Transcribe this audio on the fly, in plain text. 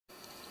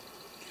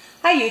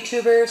Hi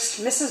YouTubers,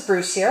 Mrs.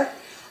 Bruce here.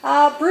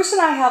 Bruce and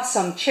I have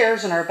some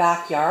chairs in our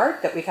backyard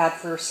that we've had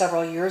for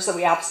several years that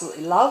we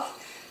absolutely love.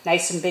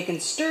 Nice and big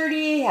and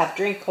sturdy, have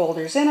drink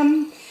holders in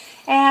them.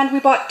 And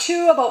we bought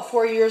two about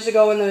 4 years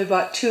ago, and then we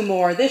bought two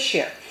more this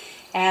year.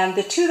 And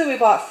the two that we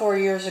bought 4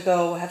 years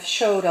ago have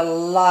showed a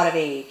lot of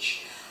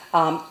age,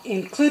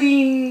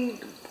 including,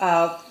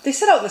 they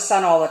sit out in the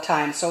sun all the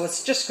time, so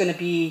it's just going to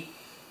be,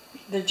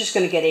 they're just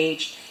going to get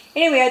aged.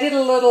 Anyway, I did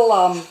a little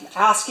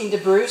asking to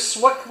Bruce,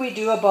 what can we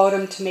do about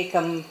them to make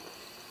them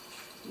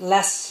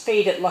less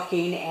faded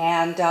looking,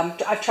 and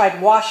I've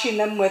tried washing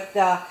them with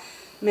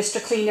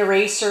Mr. Clean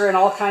Eraser and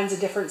all kinds of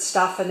different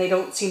stuff, and they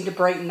don't seem to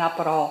brighten up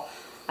at all.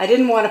 I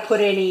didn't want to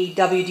put any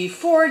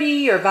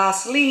WD-40 or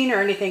Vaseline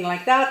or anything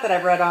like that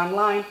I've read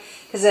online,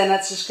 because then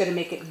that's just going to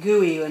make it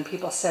gooey when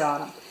people sit on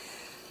them.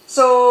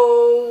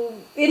 So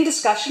in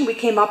discussion we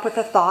came up with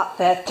a thought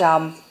that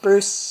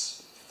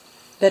Bruce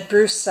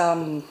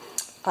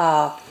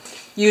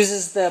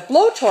uses the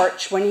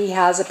blowtorch when he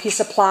has a piece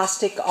of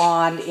plastic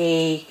on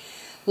a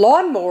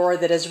lawnmower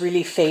that is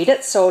really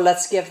faded, so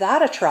let's give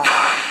that a try.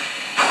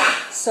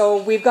 So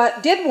we've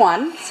did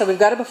one, so we've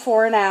got a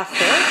before and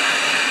after.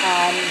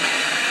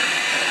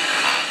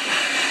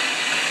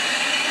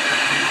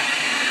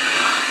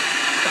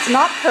 It's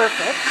not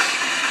perfect,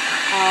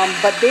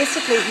 but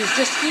basically he's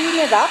just heating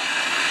it up.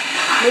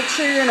 Make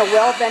sure you're in a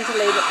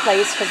well-ventilated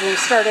place, because when we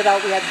started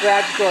out we had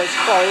garage doors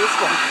closed,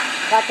 and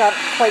that got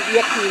quite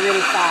yicky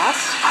really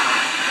fast.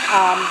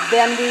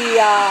 Then we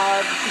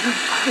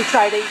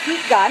tried a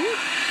heat gun.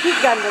 Heat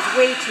gun was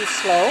way too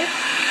slow,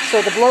 so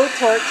the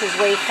blowtorch is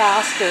way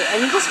faster.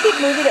 And you just keep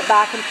moving it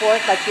back and forth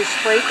like you're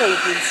spray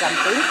painting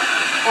something,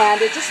 and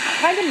it just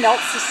kind of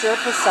melts the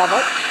surface of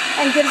it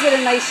and gives it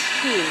a nice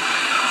sheen.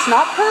 It's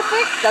not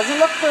perfect, doesn't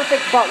look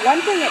perfect, but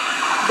one thing it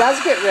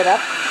does get rid of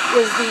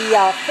is the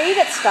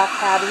faded stuff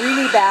had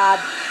really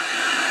bad,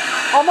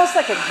 almost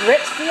like a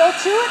grit feel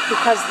to it,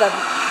 because the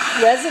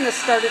resin has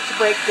started to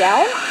break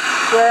down,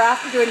 where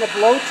after doing the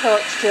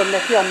blowtorch to them,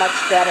 they feel much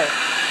better.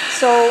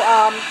 So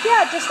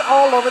yeah, just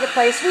all over the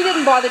place. We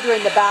didn't bother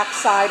doing the back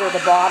side or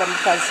the bottom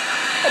because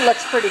it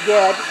looks pretty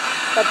good,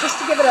 but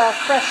just to give it a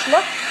fresh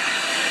look.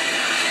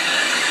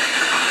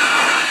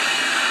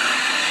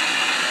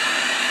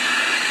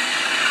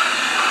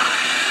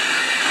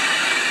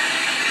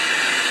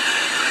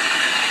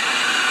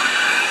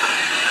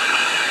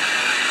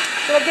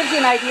 So it gives you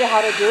an idea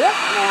how to do it,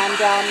 and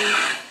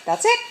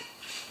that's it.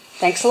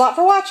 Thanks a lot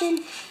for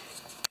watching.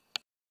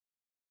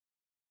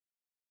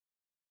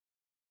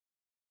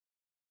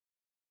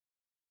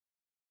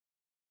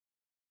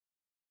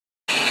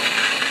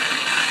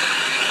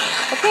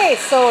 Okay,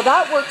 so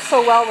that works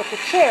so well with the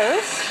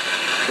chairs.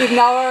 We've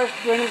now are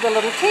doing the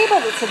little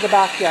table that's in the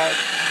backyard.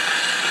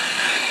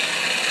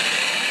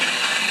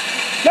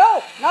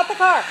 No, not the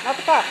car, not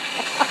the car.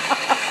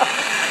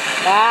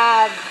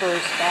 Bad,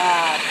 Bruce,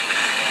 bad.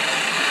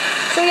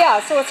 So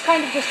yeah, so it's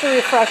kind of just a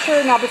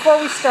refresher. Now before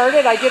we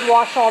started, I did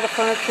wash all the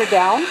furniture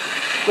down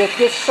with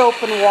dish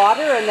soap and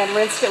water, and then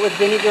rinsed it with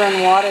vinegar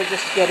and water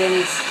just to get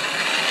any,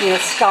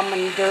 scum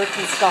and dirt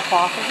and stuff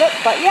off of it.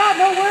 But yeah,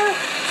 no,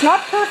 it's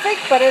not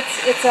perfect, but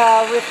it's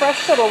a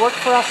refresh that'll work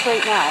for us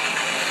right now.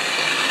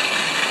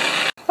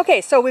 Okay,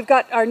 so we've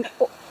got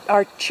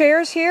our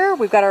chairs here,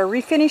 we've got our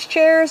refinished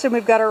chairs, and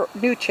we've got our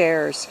new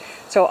chairs.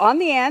 So on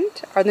the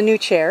end are the new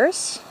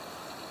chairs.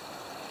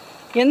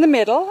 In the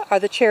middle are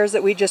the chairs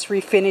that we just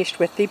refinished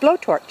with the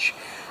blowtorch.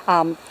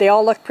 They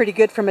all look pretty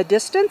good from a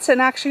distance,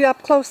 and actually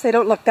up close they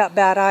don't look that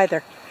bad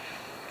either.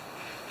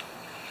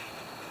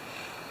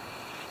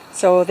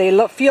 So they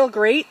feel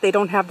great. They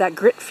don't have that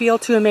grit feel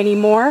to them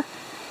anymore.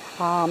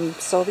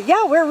 So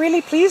yeah, we're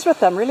really pleased with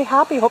them, really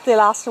happy. Hope they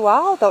last a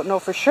while, don't know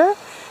for sure.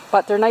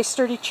 But they're nice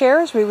sturdy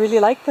chairs, we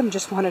really like them.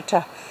 Just wanted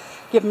to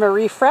give them a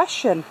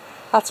refresh, and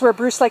that's where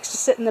Bruce likes to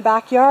sit in the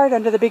backyard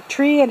under the big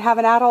tree and have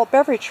an adult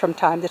beverage from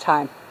time to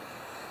time.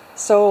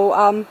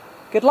 So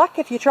good luck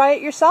if you try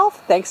it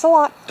yourself. Thanks a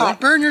lot. Don't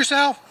burn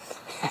yourself.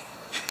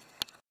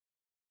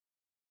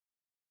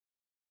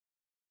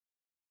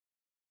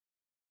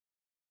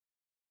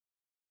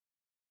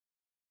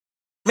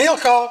 Mail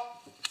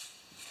call.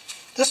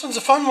 This one's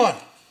a fun one.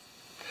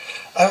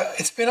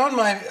 It's been on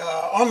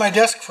my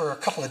desk for a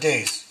couple of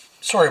days.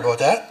 Sorry about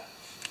that.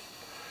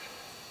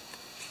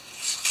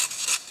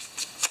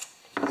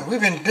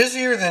 We've been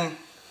busier than...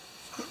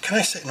 Can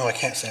I say? No, I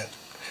can't say it.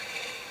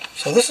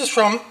 So this is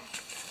from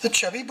the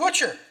Chubby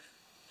Butcher,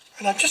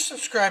 and I've just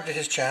subscribed to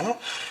his channel.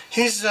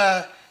 He's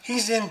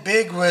in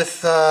big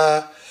with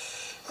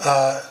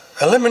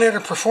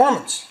Eliminator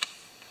Performance.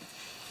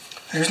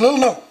 Here's a little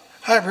note.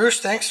 Hi Bruce,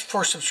 thanks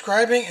for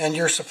subscribing and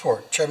your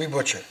support. Chubby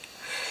Butcher.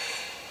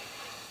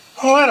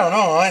 Oh, I don't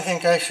know. I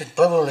think I should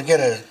probably get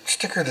a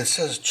sticker that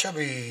says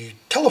Chubby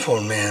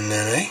Telephone Man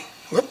then, eh?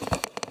 Whoop.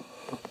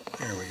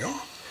 There we go.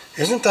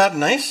 Isn't that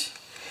nice?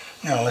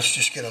 Now let's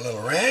just get a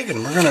little rag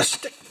and we're going to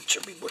stick the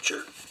Chubby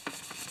Butcher.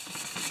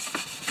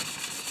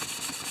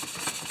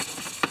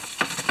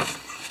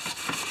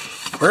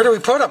 Where do we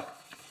put him?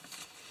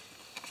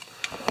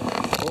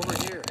 Over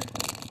here.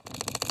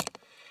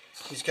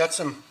 He's got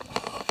some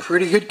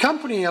pretty good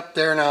company up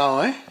there now,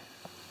 eh?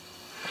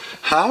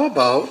 How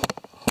about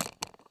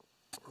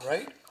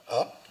right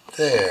up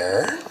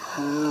there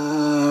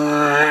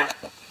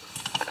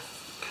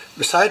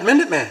beside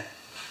Minuteman?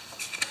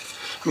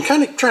 I'm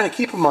kind of trying to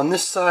keep him on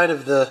this side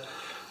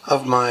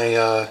of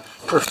my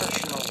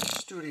professional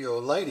studio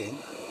lighting.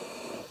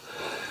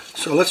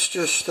 So let's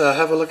just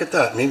have a look at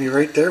that. Maybe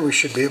right there we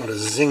should be able to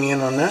zing in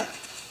on that.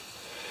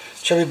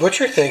 Chubby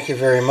Butcher, thank you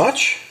very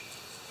much.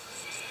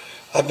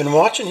 I've been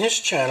watching his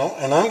channel,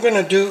 and I'm going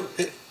to do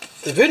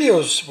the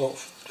videos. Well,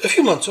 a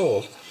few months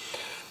old,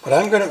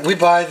 but we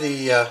buy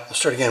the. I'll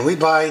start again. We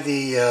buy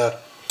the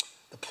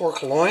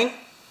pork loin,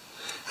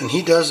 and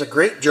he does a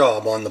great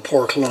job on the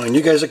pork loin.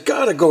 You guys have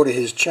got to go to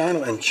his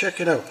channel and check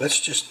it out.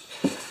 Let's just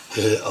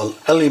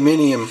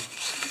aluminium.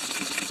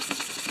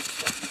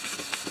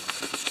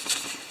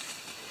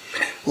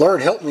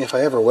 Lord help me if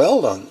I ever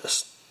weld on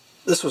this.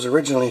 This was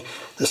originally,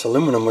 this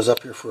aluminum was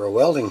up here for a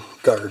welding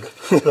guard.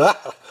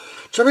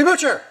 Chubby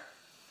Butcher,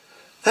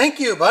 thank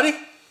you, buddy.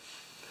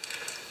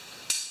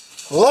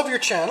 Love your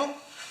channel.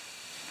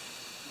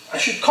 I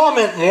should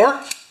comment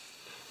more,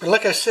 but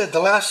like I said, the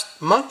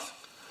last month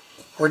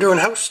we're doing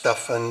house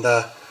stuff, and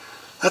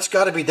that's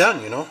got to be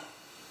done, you know.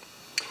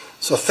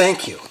 So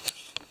thank you.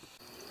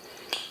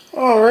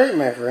 Alright,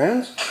 my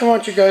friends, I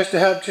want you guys to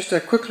have just a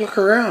quick look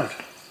around.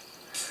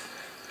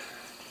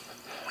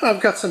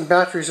 I've got some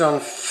batteries on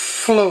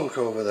float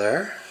over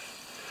there,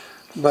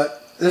 but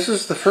this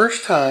is the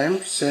first time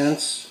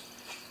since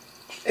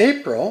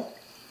April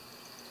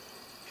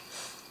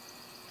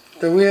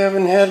that we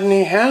haven't had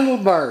any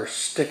handlebars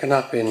sticking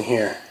up in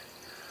here.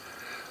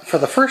 For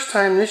the first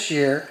time this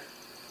year,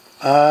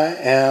 I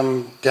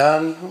am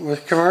done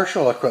with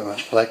commercial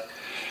equipment, like,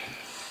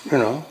 you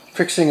know,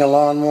 fixing a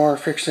lawnmower,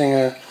 fixing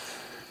a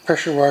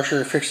pressure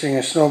washer, fixing a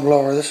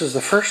snowblower. This is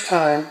the first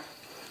time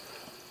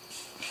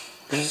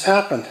this has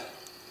happened.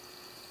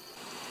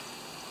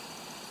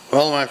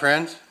 Well, my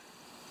friends,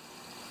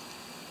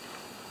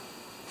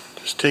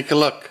 just take a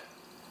look.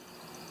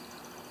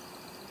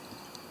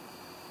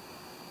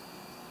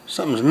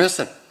 Something's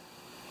missing.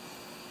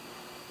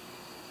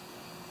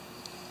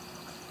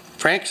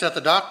 Frank's at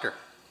the doctor,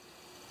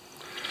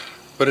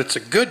 but it's a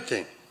good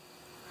thing.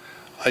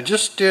 I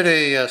just did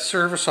a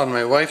service on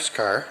my wife's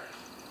car,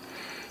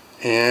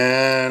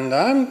 and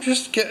I'm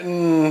just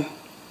getting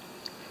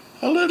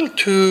a little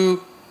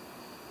too,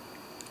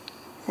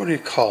 what do you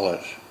call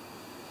it,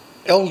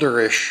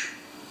 elderish.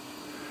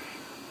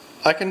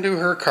 I can do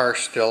her car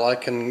still.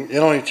 It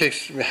only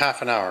takes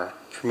half an hour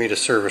for me to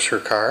service her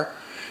car.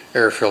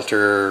 Air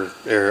filter,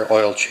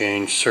 oil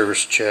change,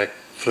 service check,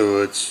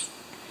 fluids,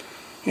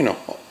 you know,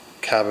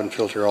 cabin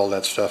filter, all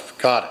that stuff.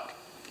 Got it.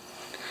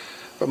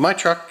 But my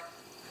truck,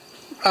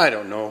 I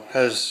don't know,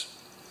 has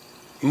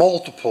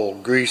multiple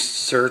grease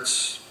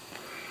zerts.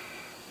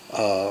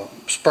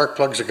 Spark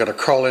plugs are going to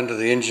crawl into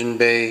the engine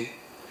bay.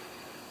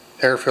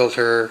 Air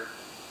filter,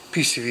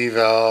 PCV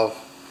valve,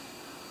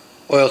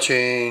 oil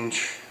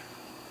change.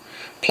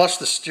 Plus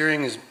the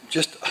steering is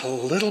just a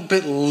little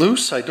bit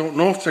loose. I don't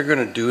know if they're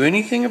going to do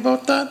anything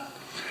about that.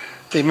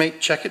 They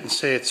might check it and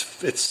say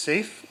it's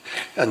safe.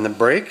 And the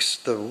brakes,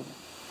 the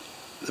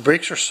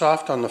brakes are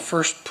soft on the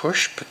first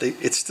push, but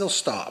it still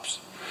stops.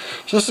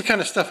 So this is the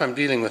kind of stuff I'm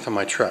dealing with on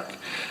my truck.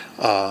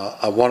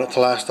 I want it to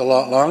last a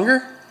lot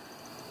longer.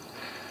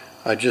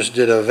 I just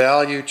did a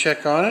value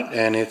check on it,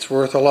 and it's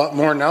worth a lot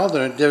more now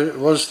than it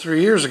was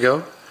 3 years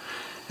ago.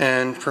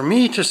 And for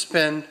me to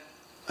spend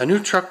a new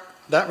truck,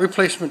 that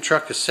replacement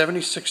truck is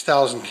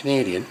 76,000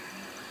 Canadian,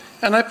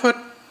 and I put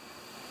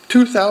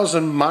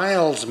 2,000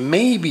 miles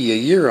maybe a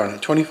year on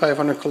it,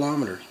 2,500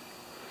 kilometers.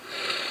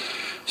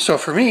 So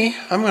for me,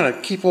 I'm going to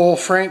keep old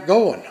Frank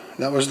going.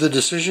 That was the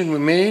decision we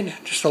made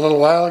just a little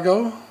while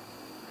ago,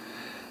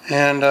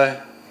 and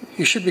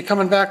you should be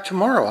coming back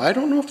tomorrow. I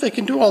don't know if they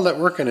can do all that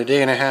work in a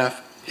day and a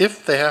half,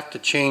 if they have to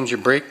change a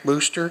brake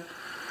booster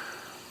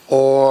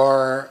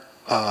or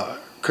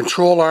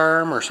control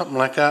arm or something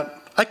like that.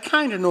 I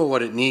kind of know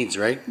what it needs,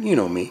 right? You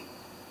know me.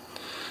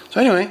 So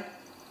anyway,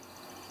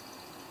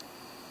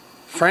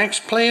 Frank's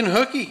playing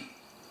hooky.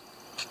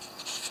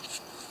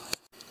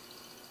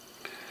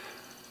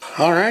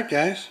 Alright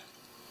guys,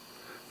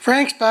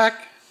 Frank's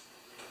back.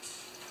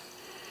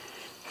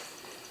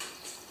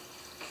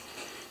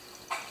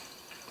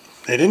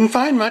 They didn't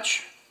find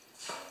much.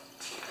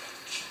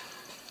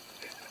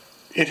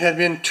 It had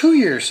been 2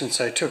 years since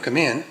I took him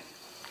in.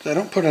 I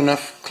don't put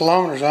enough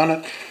kilometers on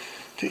it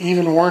to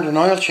even warrant an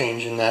oil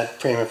change in that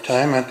frame of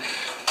time.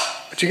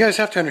 But you guys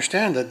have to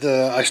understand that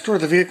I store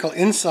the vehicle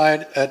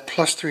inside at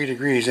 +3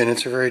 degrees, and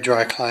it's a very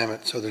dry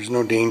climate, so there's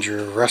no danger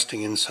of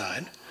rusting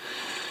inside.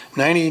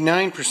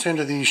 99%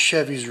 of these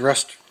Chevys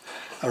rust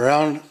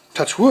around,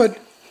 touch wood,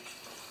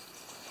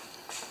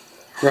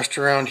 rust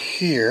around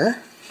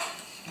here.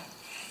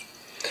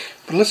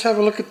 But let's have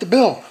a look at the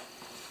bill.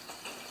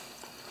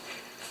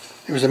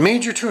 It was a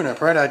major tune-up,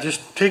 right? I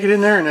just take it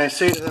in there and I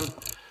say to them,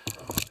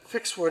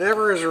 fix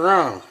whatever is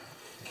wrong.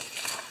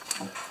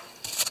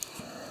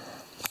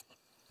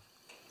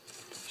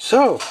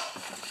 So,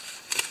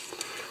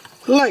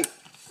 Light.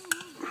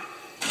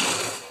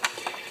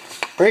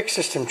 Brake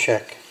system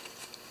check.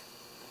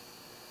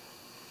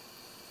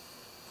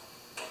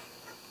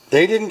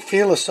 They didn't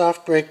feel a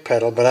soft brake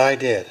pedal, but I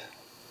did.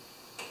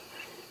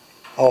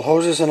 All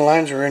hoses and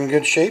lines were in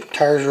good shape,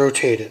 tires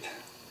rotated.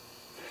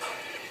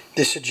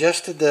 They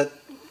suggested that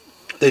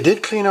they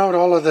did clean out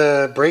all of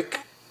the brake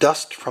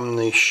dust from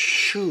the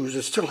shoes.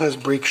 It still has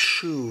brake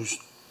shoes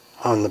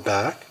on the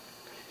back.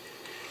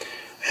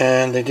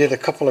 And they did a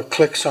couple of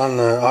clicks on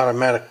the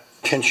automatic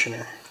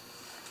tensioner.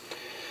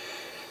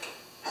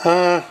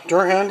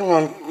 Door handle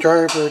on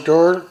driver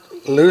door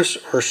loose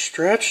or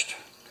stretched.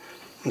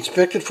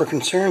 Inspected for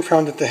concern,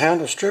 found that the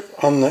handle strip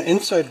on the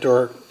inside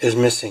door is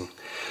missing.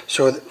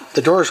 So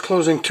the door is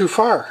closing too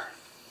far.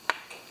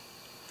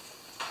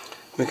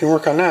 We can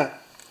work on that.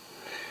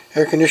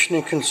 Air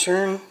conditioning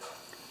concern,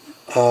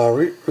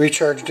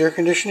 recharged air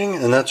conditioning,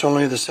 and that's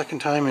only the second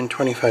time in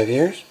 25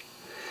 years.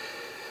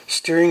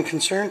 Steering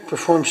concern,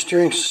 performed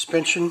steering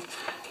suspension,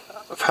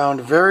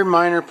 found very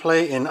minor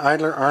play in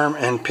idler arm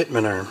and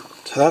pitman arm.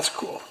 So that's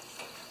cool.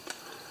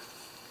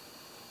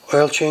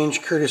 Oil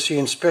change courtesy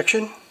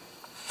inspection.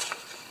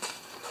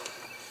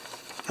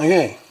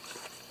 Okay,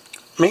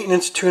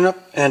 maintenance tune-up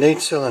and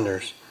 8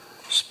 cylinders.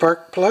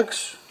 Spark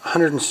plugs,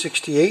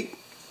 168,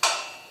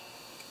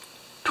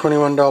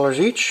 $21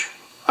 each.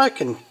 I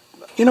can,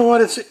 you know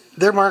what,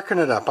 they're marking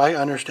it up, I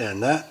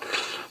understand that.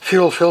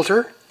 Fuel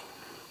filter,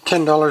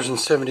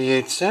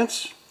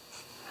 $10.78.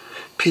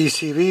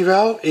 PCV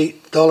valve,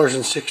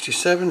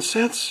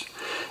 $8.67.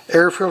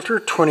 Air filter,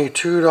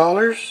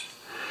 $22.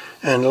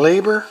 And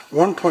labor,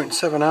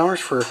 1.7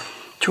 hours for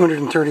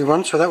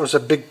 231. So that was a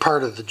big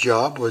part of the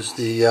job, was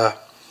the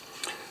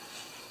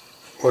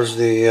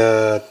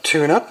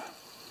tune-up.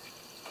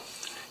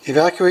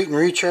 Evacuate and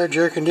recharge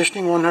air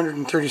conditioning,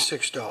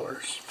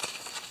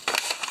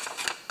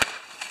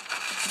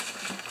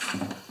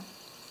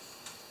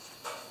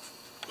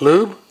 $136.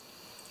 Lube,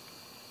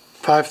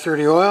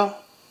 530 oil.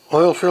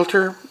 Oil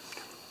filter.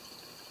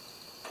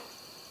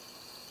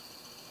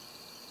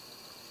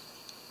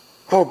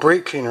 Oh,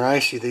 brake cleaner. I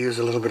see. They use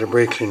a little bit of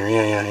brake cleaner.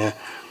 Yeah.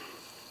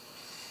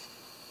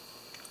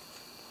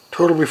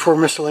 Total before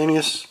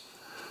miscellaneous,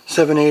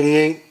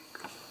 $788.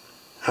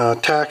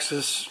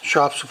 Taxes,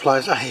 shop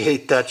supplies. I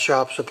hate that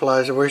shop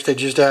supplies. I wish they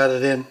just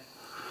added in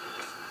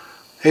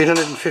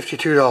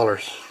 $852.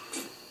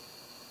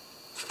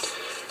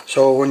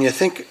 So when you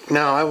think,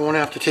 now I won't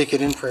have to take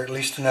it in for at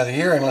least another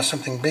year unless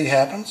something big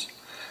happens,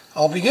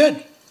 I'll be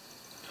good.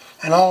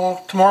 And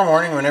tomorrow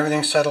morning when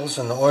everything settles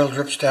and the oil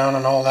drips down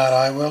and all that,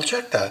 I will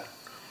check that.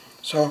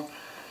 So,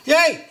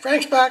 yay!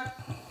 Frank's back!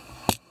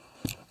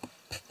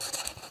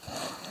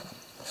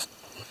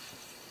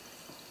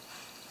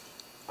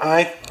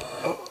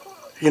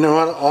 You know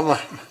what, all my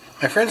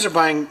friends are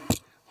buying,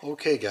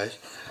 okay guys,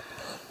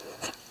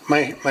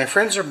 my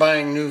friends are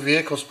buying new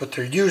vehicles, but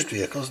they're used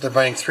vehicles. They're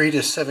buying 3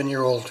 to 7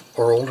 year old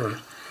or older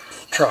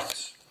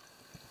trucks.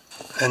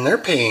 And they're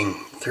paying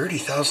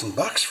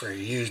 $30,000 for a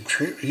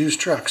used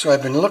truck. So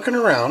I've been looking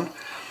around,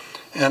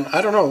 and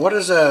I don't know, what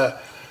is a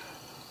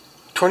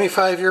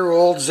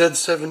 25-year-old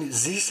Z71,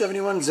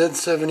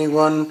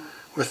 Z71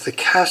 with the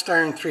cast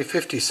iron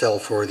 350 sell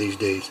for these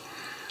days?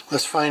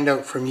 Let's find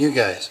out from you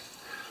guys.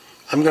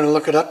 I'm going to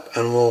look it up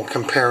and we'll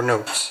compare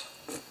notes.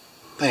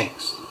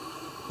 Thanks.